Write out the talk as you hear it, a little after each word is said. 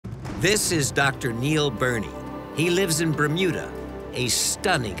This is Dr. Neil Burnie. He lives in Bermuda, a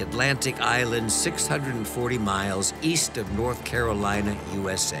stunning Atlantic island 640 miles east of North Carolina,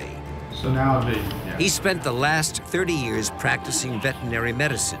 USA. So now He spent the last 30 years practicing veterinary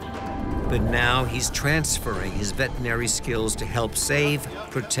medicine, but now he's transferring his veterinary skills to help save,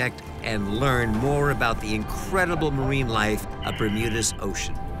 protect, and learn more about the incredible marine life of Bermuda's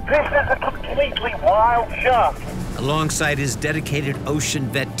ocean. This is a completely wild shot. Alongside his dedicated ocean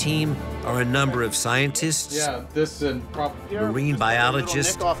vet team are a number of scientists, marine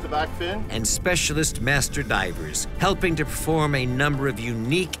biologists, off the back fin. and specialist master divers, helping to perform a number of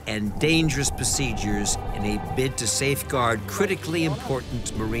unique and dangerous procedures in a bid to safeguard critically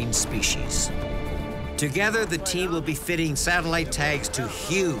important marine species. Together, the team will be fitting satellite tags to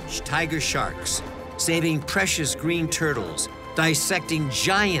huge tiger sharks, saving precious green turtles, dissecting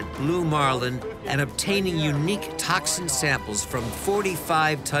giant blue marlin, and obtaining unique toxin samples from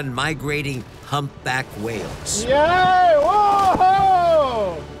 45-ton migrating humpback whales. Yay!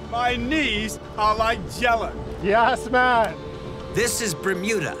 Whoa! My knees are like jello. Yes, man. This is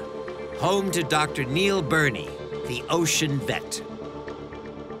Bermuda, home to Dr. Neil Burnie, the ocean vet.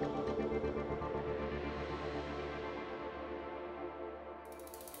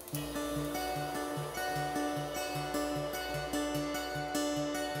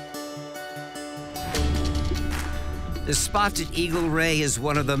 The spotted eagle ray is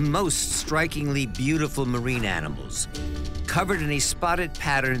one of the most strikingly beautiful marine animals, covered in a spotted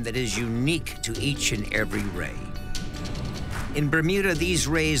pattern that is unique to each and every ray. In Bermuda, these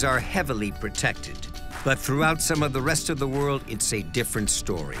rays are heavily protected, but throughout some of the rest of the world, it's a different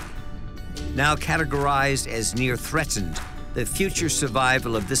story. Now categorized as near threatened, the future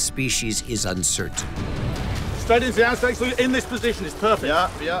survival of this species is uncertain. Straight into the outside, so in this position, it's perfect.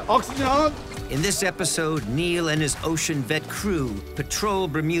 Yeah. Oxygen on. In this episode, Neil and his ocean vet crew patrol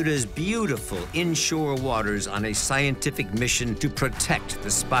Bermuda's beautiful inshore waters on a scientific mission to protect the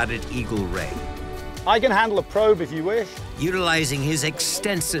spotted eagle ray. I can handle a probe if you wish. Utilizing his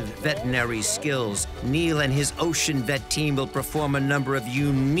extensive veterinary skills, Neil and his ocean vet team will perform a number of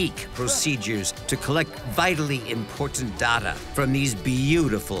unique procedures to collect vitally important data from these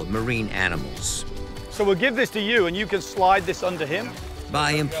beautiful marine animals. So we'll give this to you, and you can slide this under him.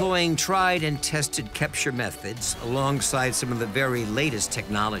 By employing tried and tested capture methods alongside some of the very latest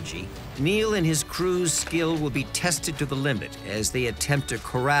technology, Neil and his crew's skill will be tested to the limit as they attempt to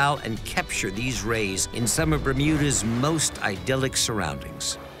corral and capture these rays in some of Bermuda's most idyllic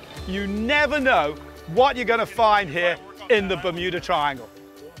surroundings. You never know what you're going to find here in the Bermuda Triangle.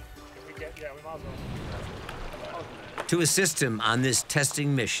 To assist him on this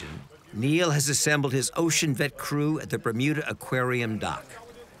testing mission, Neil has assembled his ocean vet crew at the Bermuda Aquarium dock.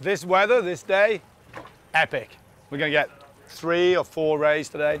 This weather, this day, epic. We're going to get 3 or 4 rays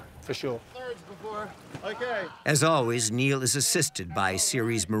today, for sure. Okay. As always, Neil is assisted by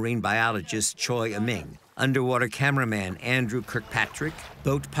series marine biologist Choi Aming, underwater cameraman Andrew Kirkpatrick,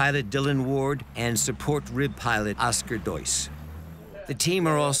 boat pilot Dylan Ward, and support rib pilot Oscar Doyce. The team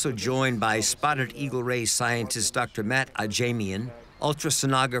are also joined by spotted eagle ray scientist Dr. Matt Ajemian,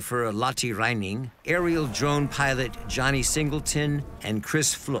 ultrasonographer Lottie Reining, aerial drone pilot Johnny Singleton, and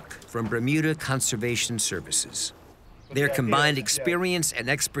Chris Flook from Bermuda Conservation Services. Their combined experience and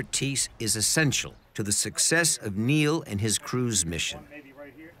expertise is essential to the success of Neil and his crew's mission.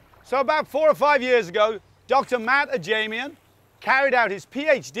 So about 4 or 5 years ago, Dr. Matt Ajemian carried out his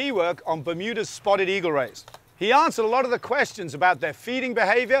PhD work on Bermuda's spotted eagle rays. He answered a lot of the questions about their feeding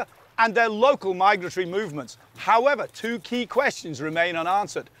behavior and their local migratory movements. However, 2 key questions remain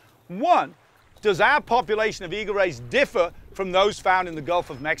unanswered. 1, does our population of eagle rays differ from those found in the Gulf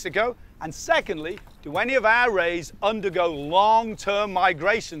of Mexico? And secondly, do any of our rays undergo long-term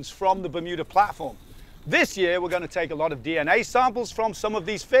migrations from the Bermuda platform? This year, we're going to take a lot of DNA samples from some of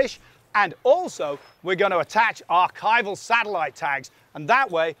these fish, and also we're going to attach archival satellite tags. And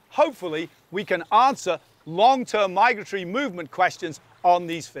that way, hopefully, we can answer long-term migratory movement questions on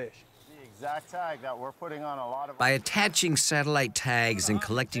these fish. Exact tag that we're putting on a lot of. By attaching satellite tags and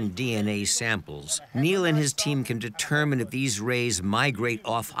collecting DNA samples, Neil and his team can determine if these rays migrate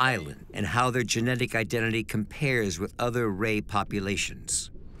off-island and how their genetic identity compares with other ray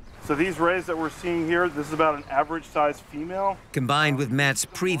populations. So these rays that we're seeing here, this is about an average-sized female. Combined with Matt's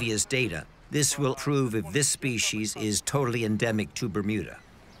previous data, this will prove if this species is totally endemic to Bermuda.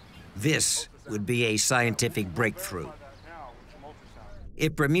 This would be a scientific breakthrough.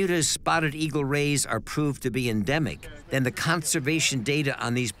 If Bermuda's spotted eagle rays are proved to be endemic, then the conservation data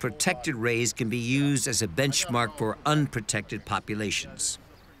on these protected rays can be used as a benchmark for unprotected populations,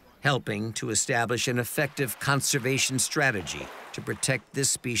 helping to establish an effective conservation strategy to protect this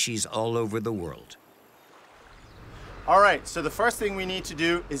species all over the world. All right, so the first thing we need to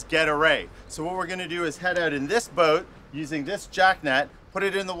do is get a ray. So what we're gonna do is head out in this boat using this jack net, put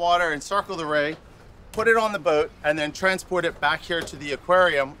it in the water, encircle the ray, put it on the boat, and then transport it back here to the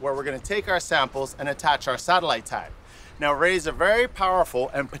aquarium where we're gonna take our samples and attach our satellite tag. Now, rays are very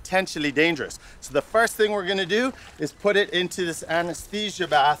powerful and potentially dangerous. So the first thing we're gonna do is put it into this anesthesia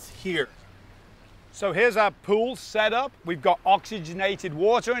bath here. So here's our pool set up. We've got oxygenated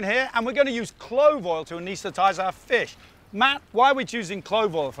water in here, and we're going to use clove oil to anesthetize our fish. Matt, why are we choosing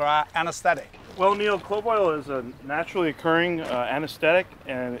clove oil for our anesthetic? Well, Neil, clove oil is a naturally occurring anesthetic,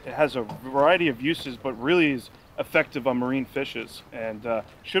 and it has a variety of uses, but really is effective on marine fishes, and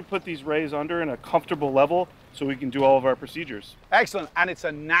should put these rays under in a comfortable level so we can do all of our procedures. Excellent, and it's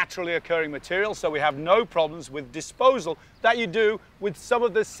a naturally occurring material, so we have no problems with disposal that you do with some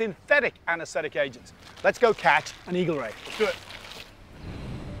of the synthetic anesthetic agents. Let's go catch an eagle ray. Let's do it.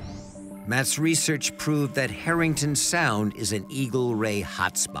 Matt's research proved that Harrington Sound is an eagle ray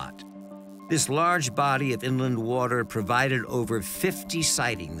hotspot. This large body of inland water provided over 50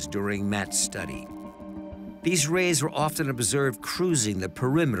 sightings during Matt's study. These rays were often observed cruising the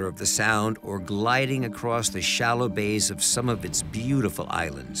perimeter of the Sound or gliding across the shallow bays of some of its beautiful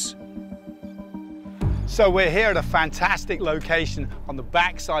islands. So we're here at a fantastic location on the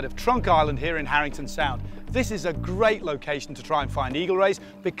backside of Trunk Island here in Harrington Sound. This is a great location to try and find eagle rays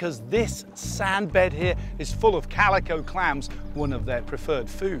because this sand bed here is full of calico clams, one of their preferred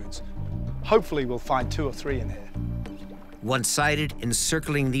foods. Hopefully we'll find 2 or 3 in here. Once sighted,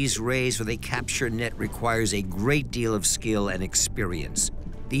 encircling these rays with a capture net requires a great deal of skill and experience.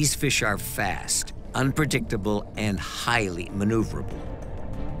 These fish are fast, unpredictable, and highly maneuverable.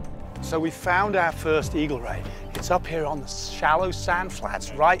 So we found our first eagle ray. It's up here on the shallow sand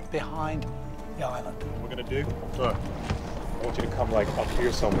flats right behind the island. We're gonna dig. Sure. I want you to come like up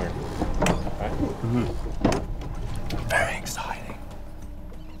here somewhere. Okay? Very exciting.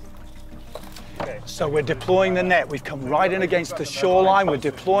 So we're deploying the net. We've come right in against the shoreline. We're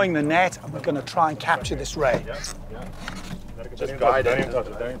deploying the net, and we're going to try and capture this ray. Just guide it.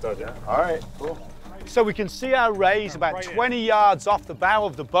 All right, cool. So we can see our ray. He's about 20 yards off the bow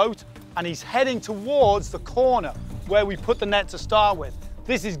of the boat, and he's heading towards the corner where we put the net to start with.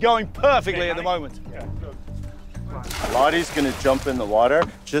 This is going perfectly at the moment. Lottie's gonna jump in the water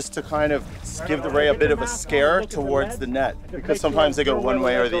just to kind of give the ray a bit of a scare towards the net, because sometimes they go one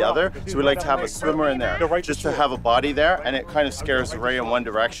way or the other. So we like to have a swimmer in there, just to have a body there, and it kind of scares the ray in one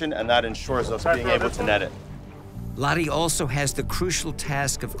direction, and that ensures us being able to net it. Lottie also has the crucial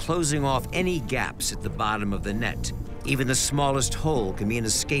task of closing off any gaps at the bottom of the net. Even the smallest hole can be an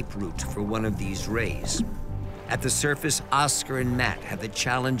escape route for one of these rays. At the surface, Oscar and Matt have the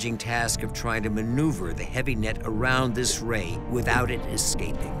challenging task of trying to maneuver the heavy net around this ray without it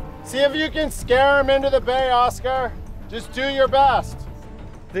escaping. See if you can scare him into the bay, Oscar. Just do your best.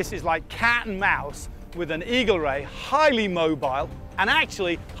 This is like cat and mouse with an eagle ray, highly mobile and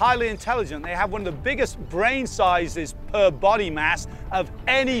actually highly intelligent. They have one of the biggest brain sizes per body mass of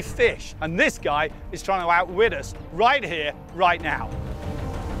any fish. And this guy is trying to outwit us right here, right now.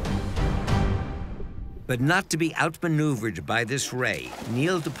 But not to be outmaneuvered by this ray,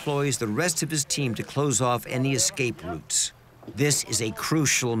 Neil deploys the rest of his team to close off any escape routes. This is a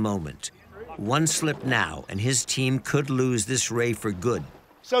crucial moment. One slip now, and his team could lose this ray for good.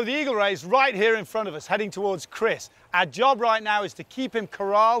 So the eagle ray is right here in front of us, heading towards Chris. Our job right now is to keep him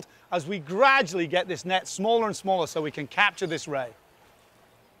corralled as we gradually get this net smaller and smaller so we can capture this ray.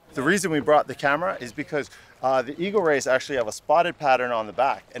 The reason we brought the camera is because the eagle rays actually have a spotted pattern on the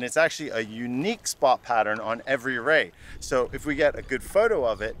back, and it's actually a unique spot pattern on every ray. So if we get a good photo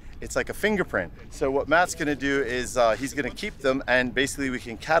of it, it's like a fingerprint. So what Matt's gonna do is he's gonna keep them, and basically we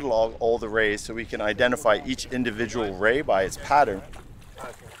can catalog all the rays so we can identify each individual ray by its pattern.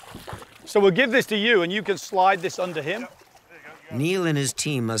 So we'll give this to you, and you can slide this under him. Neil and his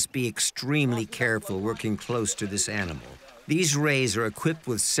team must be extremely careful working close to this animal. These rays are equipped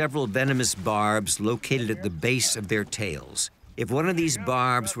with several venomous barbs located at the base of their tails. If one of these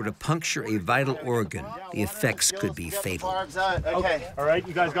barbs were to puncture a vital organ, the effects could be fatal. Okay. All right,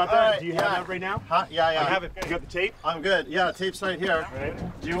 you guys got that? All right, Do you have that right now? Huh? Yeah. I have it. You got the tape? I'm good. Yeah, tape's right here.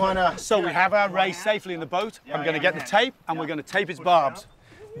 Do you wanna? So we have our ray safely in the boat. I'm going to get the tape, and we're going to tape its barbs.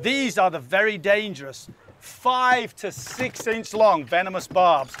 These are the very dangerous 5 to 6 inch long venomous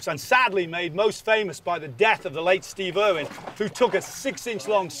barbs, and sadly made most famous by the death of the late Steve Irwin, who took a 6 inch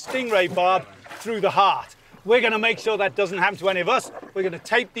long stingray barb through the heart. We're going to make sure that doesn't happen to any of us. We're going to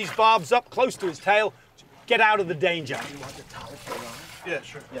tape these barbs up close to his tail, get out of the danger. Yeah,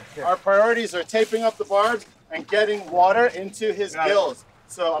 sure. Our priorities are taping up the barbs and getting water into his gills.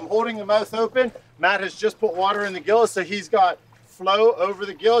 So I'm holding the mouth open. Matt has just put water in the gills, so he's got flow over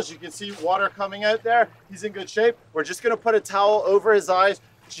the gills. You can see water coming out there. He's in good shape. We're just gonna put a towel over his eyes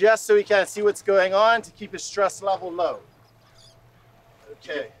just so he can't see what's going on to keep his stress level low.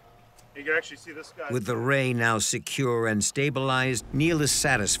 Okay. You can actually see this guy. With the ray now secure and stabilized, Neil is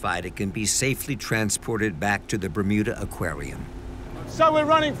satisfied it can be safely transported back to the Bermuda aquarium. So we're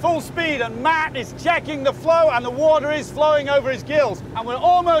running full speed and Matt is checking the flow and the water is flowing over his gills. And we're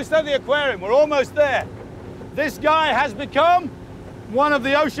almost at the aquarium, we're almost there. This guy has become one of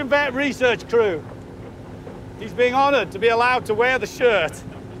the Ocean Vet research crew. He's being honored to be allowed to wear the shirt.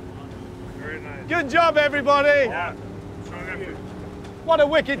 Very nice. Good job, everybody. Yeah. Strong effort. What a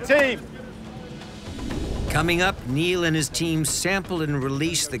wicked team. Coming up, Neil and his team sample and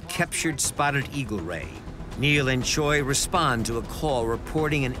release the captured spotted eagle ray. Neil and Choi respond to a call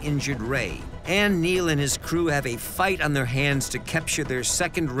reporting an injured ray. And Neil and his crew have a fight on their hands to capture their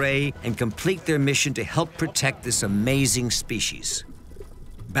second ray and complete their mission to help protect this amazing species.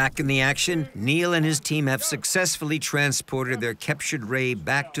 Back in the action, Neil and his team have successfully transported their captured ray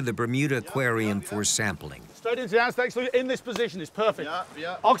back to the Bermuda aquarium for sampling. Straight into the anesthetic solution. In this position is perfect.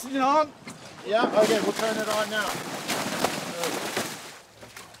 Yeah. Oxygen on. Yeah, okay, we'll turn it on now.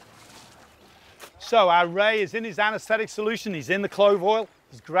 So our ray is in his anesthetic solution. He's in the clove oil.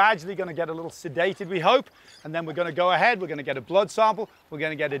 He's gradually going to get a little sedated, we hope. And then we're going to go ahead. We're going to get a blood sample. We're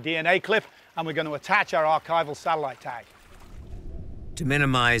going to get a DNA clip. And we're going to attach our archival satellite tag. To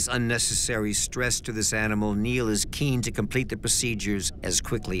minimize unnecessary stress to this animal, Neil is keen to complete the procedures as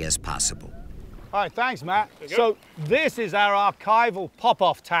quickly as possible. All right, thanks, Matt. So this is our archival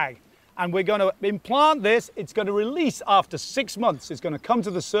pop-off tag. And we're going to implant this. It's going to release after 6 months. It's going to come to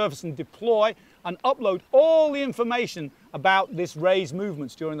the surface and deploy and upload all the information about this ray's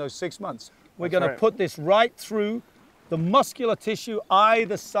movements during those 6 months. We're going to put this right through the muscular tissue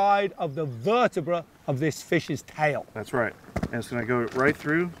either side of the vertebra of this fish's tail. That's right. And it's going to go right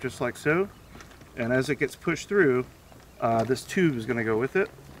through, just like so. And as it gets pushed through, this tube is going to go with it.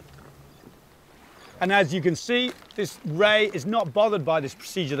 And as you can see, this ray is not bothered by this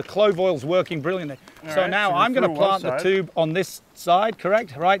procedure. The clove oil's working brilliantly. So now I'm going to plant the tube on this side,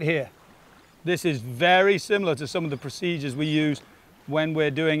 correct? Right here. This is very similar to some of the procedures we use when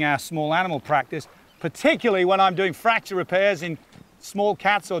we're doing our small animal practice, particularly when I'm doing fracture repairs in small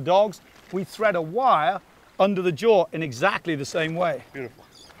cats or dogs. We thread a wire under the jaw in exactly the same way. Beautiful.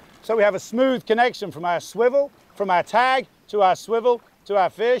 So we have a smooth connection from our swivel, from our tag, to our swivel, to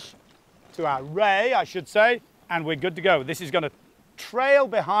our fish, to our ray, I should say, and we're good to go. This is going to trail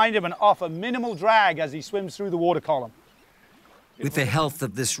behind him and offer minimal drag as he swims through the water column. With the health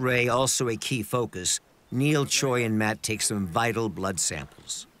of this ray also a key focus, Neil, Choi, and Matt take some vital blood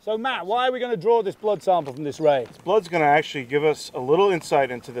samples. So Matt, why are we going to draw this blood sample from this ray? This blood's going to actually give us a little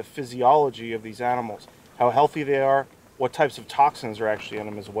insight into the physiology of these animals, how healthy they are, what types of toxins are actually in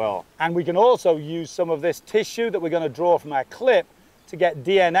them as well. And we can also use some of this tissue that we're going to draw from our clip to get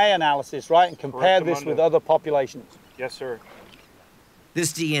DNA analysis, right, and compare this with other populations. Yes, sir.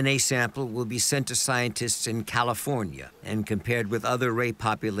 This DNA sample will be sent to scientists in California and compared with other ray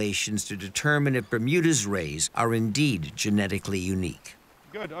populations to determine if Bermuda's rays are indeed genetically unique.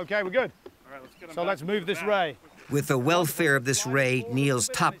 Good, okay, we're good. All right, let's get them So let's move this ray. With the welfare of this ray Neil's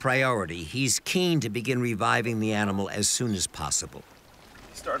top priority, he's keen to begin reviving the animal as soon as possible.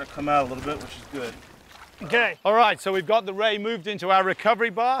 It's starting to come out a little bit, which is good. Okay, all right, so we've got the ray moved into our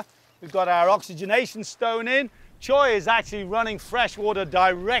recovery bath. We've got our oxygenation stone in. Choi is actually running fresh water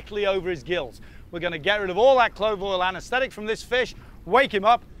directly over his gills. We're going to get rid of all that clove oil anesthetic from this fish, wake him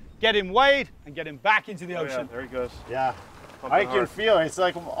up, get him weighed, and get him back into the ocean. Yeah, there he goes. Yeah, I can feel it. It's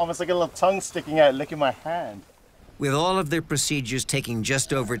like almost like a little tongue sticking out, licking my hand. With all of their procedures taking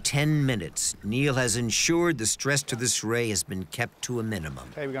just over 10 minutes, Neil has ensured the stress to this ray has been kept to a minimum.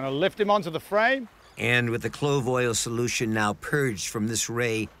 Okay, we're going to lift him onto the frame. And with the clove oil solution now purged from this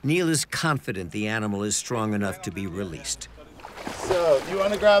ray, Neil is confident the animal is strong enough to be released. So, you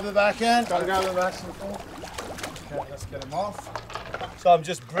want to grab the back end? Got to grab the back end. Okay, let's get him off. So I'm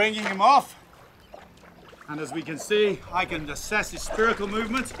just bringing him off. And as we can see, I can assess his spherical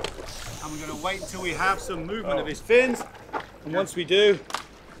movement. And we're going to wait until we have some movement of his fins. And once we do,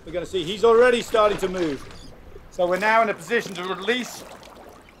 we're going to see he's already starting to move. So we're now in a position to release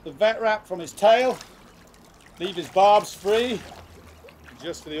the vet wrap from his tail, leave his barbs free.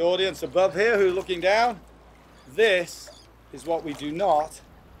 Just for the audience above here who are looking down, this is what we do not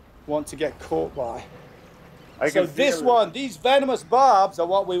want to get caught by. So this one, these venomous barbs are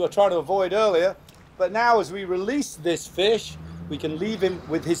what we were trying to avoid earlier, but now as we release this fish, we can leave him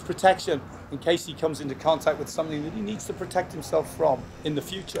with his protection in case he comes into contact with something that he needs to protect himself from in the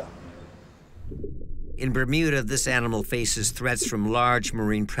future. In Bermuda, this animal faces threats from large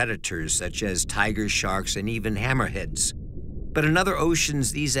marine predators such as tigers, sharks, and even hammerheads. But in other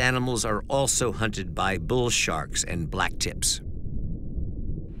oceans, these animals are also hunted by bull sharks and blacktips.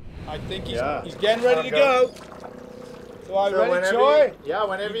 I think he's getting ready to go. So I'm ready, Troy? Yeah,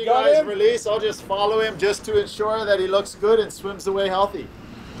 whenever you guys release, I'll just follow him just to ensure that he looks good and swims away healthy.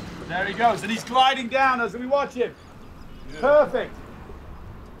 There he goes, and he's gliding down as we watch him. Yeah. Perfect.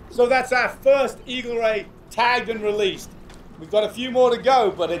 So that's our first eagle ray tagged and released. We've got a few more to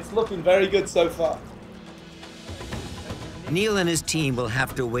go, but it's looking very good so far. Neil and his team will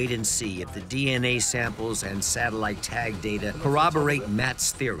have to wait and see if the DNA samples and satellite tag data corroborate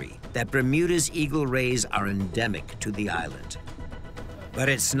Matt's theory that Bermuda's eagle rays are endemic to the island. But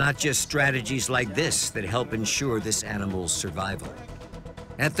it's not just strategies like this that help ensure this animal's survival.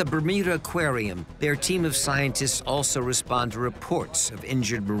 At the Bermuda Aquarium, their team of scientists also respond to reports of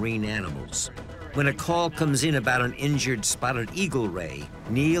injured marine animals. When a call comes in about an injured spotted eagle ray,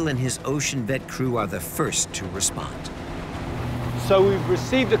 Neil and his ocean vet crew are the first to respond. So we've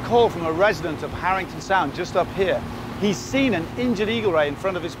received a call from a resident of Harrington Sound just up here. He's seen an injured eagle ray in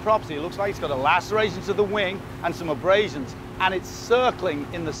front of his property. It looks like it's got a laceration to the wing and some abrasions, and it's circling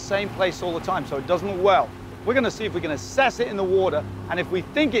in the same place all the time, so it doesn't look well. We're going to see if we can assess it in the water, and if we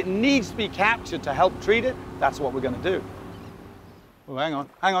think it needs to be captured to help treat it, that's what we're going to do. Oh, hang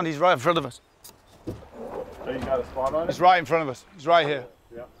on, he's right in front of us. Oh, you got a spot on it? He's right in front of us. He's right here.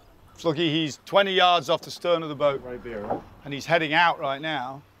 Yeah. Looky, he's 20 yards off the stern of the boat. Right there, right? And he's heading out right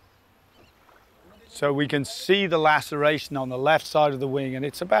now. So we can see the laceration on the left side of the wing, and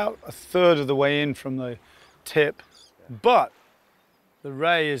it's about a third of the way in from the tip. But the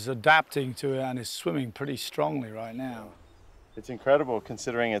ray is adapting to it and is swimming pretty strongly right now. It's incredible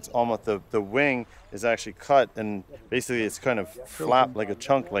considering it's almost the wing is actually cut and basically it's kind of flapped like a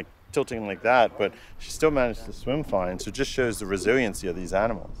chunk, like tilting like that, but she still managed to swim fine. So it just shows the resiliency of these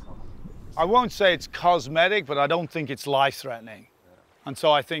animals. I won't say it's cosmetic, but I don't think it's life-threatening. And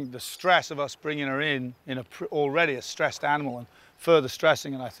so I think the stress of us bringing her in already a stressed animal and further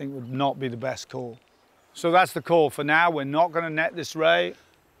stressing it, I think would not be the best call. So that's the call. For now, we're not going to net this ray,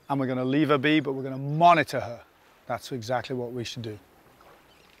 and we're going to leave her be, but we're going to monitor her. That's exactly what we should do.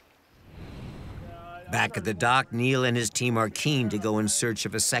 Back at the dock, Neil and his team are keen to go in search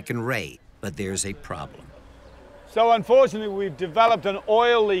of a second ray, but there's a problem. So unfortunately, we've developed an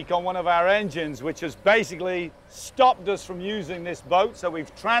oil leak on one of our engines, which has basically stopped us from using this boat. So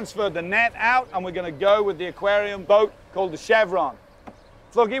we've transferred the net out, and we're going to go with the aquarium boat called the Chevron.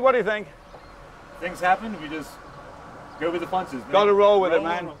 Flooky, what do you think? Things happen, we just go with the punches, man. Got to roll with it,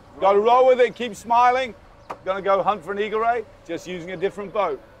 man. Got to roll with it, keep smiling. Gonna go hunt for an eagle ray, just using a different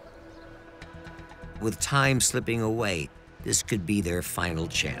boat. With time slipping away, this could be their final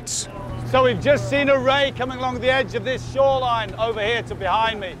chance. So we've just seen a ray coming along the edge of this shoreline over here to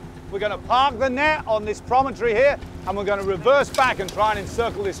behind me. We're gonna park the net on this promontory here, and we're gonna reverse back and try and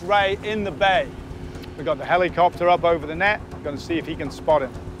encircle this ray in the bay. We've got the helicopter up over the net. We're gonna see if he can spot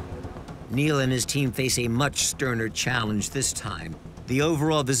him. Neil and his team face a much sterner challenge this time. The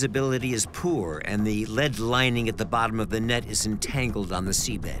overall visibility is poor, and the lead lining at the bottom of the net is entangled on the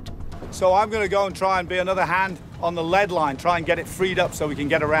seabed. So I'm going to go and try and be another hand on the lead line, try and get it freed up so we can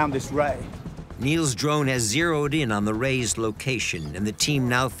get around this ray. Neil's drone has zeroed in on the ray's location, and the team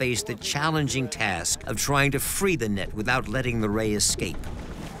now face the challenging task of trying to free the net without letting the ray escape.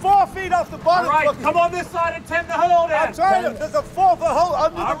 4 feet off the bottom. All right, come on this side and tend the hole there. I'm trying to. There's a 4-foot hole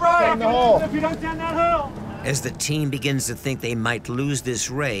under the ray. Tend the hole. If you don't tend that hole. As the team begins to think they might lose this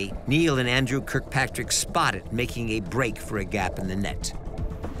ray, Neil and Andrew Kirkpatrick spot it, making a break for a gap in the net.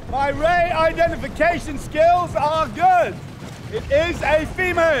 My ray identification skills are good. It is a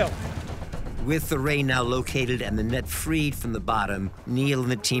female. With the ray now located and the net freed from the bottom, Neil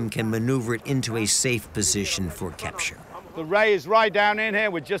and the team can maneuver it into a safe position for capture. The ray is right down in here.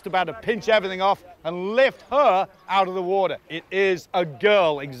 We're just about to pinch everything off and lift her out of the water. It is a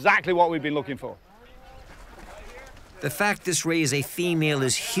girl, exactly what we've been looking for. The fact this ray is a female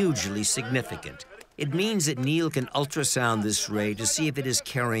is hugely significant. It means that Neil can ultrasound this ray to see if it is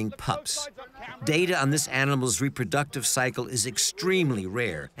carrying pups. Data on this animal's reproductive cycle is extremely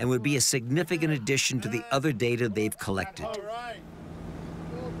rare and would be a significant addition to the other data they've collected.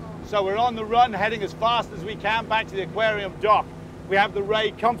 So we're on the run, heading as fast as we can back to the aquarium dock. We have the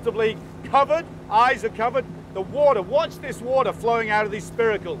ray comfortably covered, eyes are covered. The water, watch this water flowing out of these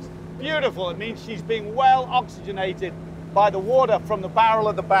spiracles. Beautiful, it means she's being well oxygenated by the water from the barrel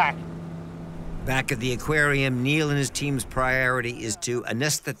at the back. Back at the aquarium, Neil and his team's priority is to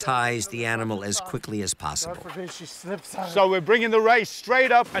anesthetize the animal as quickly as possible. God forbid she slips out. So we're bringing the ray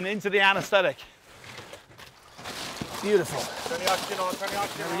straight up and into the anesthetic. Beautiful. Turn the oxygen on, turn the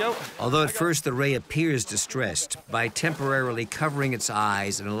oxygen on. There we go. Although at first the ray appears distressed, by temporarily covering its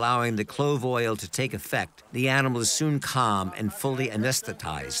eyes and allowing the clove oil to take effect, the animal is soon calm and fully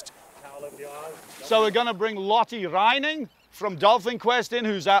anesthetized. So we're going to bring Lottie Reining from Dolphin Quest in,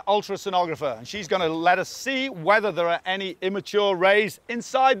 who's our ultrasonographer, and she's going to let us see whether there are any immature rays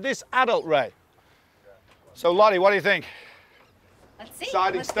inside this adult ray. So Lottie, what do you think? Let's see.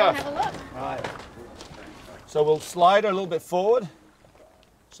 Exciting Let's stuff. go have a look. All right. So we'll slide her a little bit forward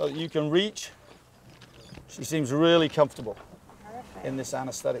so that you can reach. She seems really comfortable in this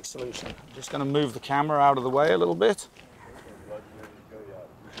anesthetic solution. I'm just going to move the camera out of the way a little bit.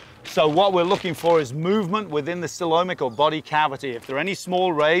 So what we're looking for is movement within the coelomic or body cavity. If there are any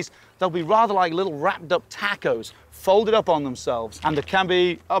small rays, they'll be rather like little wrapped up tacos, folded up on themselves. And there can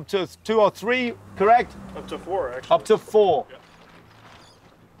be up to 2 or 3, correct? Up to 4, actually. Up to 4. Yeah.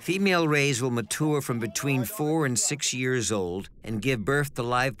 Female rays will mature from between 4 and 6 years old and give birth to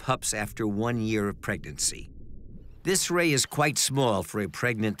live pups after 1 year of pregnancy. This ray is quite small for a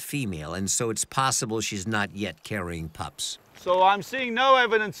pregnant female, and so it's possible she's not yet carrying pups. So I'm seeing no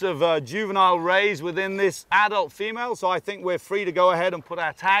evidence of juvenile rays within this adult female, so I think we're free to go ahead and put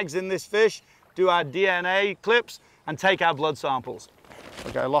our tags in this fish, do our DNA clips, and take our blood samples.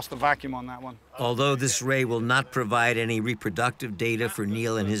 Okay, I lost the vacuum on that one. Although this ray will not provide any reproductive data for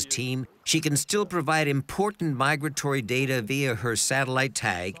Neil and his team, she can still provide important migratory data via her satellite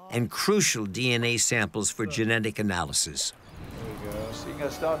tag and crucial DNA samples for genetic analysis. There we go. She's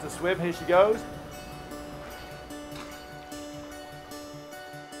gonna start to swim. Here she goes.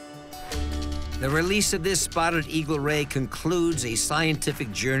 The release of this spotted eagle ray concludes a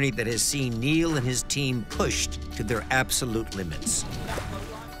scientific journey that has seen Neil and his team pushed to their absolute limits.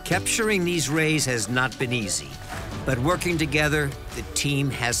 Capturing these rays has not been easy, but working together, the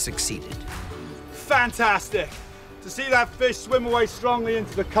team has succeeded. Fantastic. To see that fish swim away strongly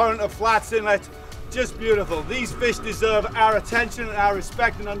into the current of Flats Inlet, just beautiful. These fish deserve our attention and our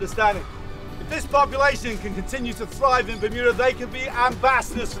respect and understanding. If this population can continue to thrive in Bermuda, they can be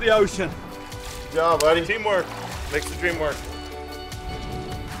ambassadors for the ocean. Good job, buddy. Teamwork makes the dream work.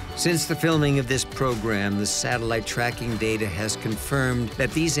 Since the filming of this program, the satellite tracking data has confirmed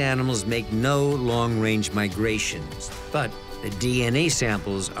that these animals make no long-range migrations, but the DNA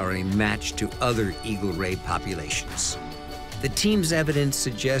samples are a match to other eagle ray populations. The team's evidence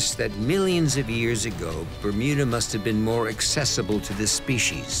suggests that millions of years ago, Bermuda must have been more accessible to this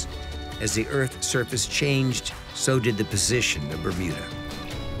species. As the Earth's surface changed, so did the position of Bermuda.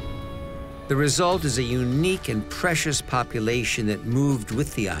 The result is a unique and precious population that moved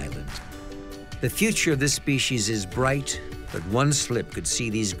with the island. The future of this species is bright, but one slip could see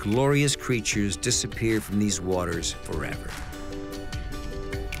these glorious creatures disappear from these waters forever.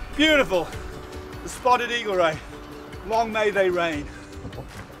 Beautiful. The spotted eagle ray. Long may they reign.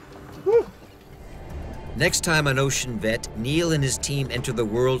 Woo. Next time on Ocean Vet, Neil and his team enter the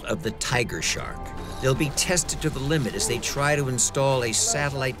world of the tiger shark. They'll be tested to the limit as they try to install a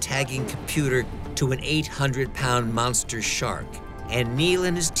satellite tagging computer to an 800-pound monster shark. And Neil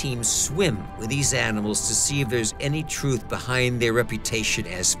and his team swim with these animals to see if there's any truth behind their reputation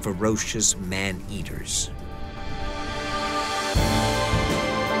as ferocious man-eaters.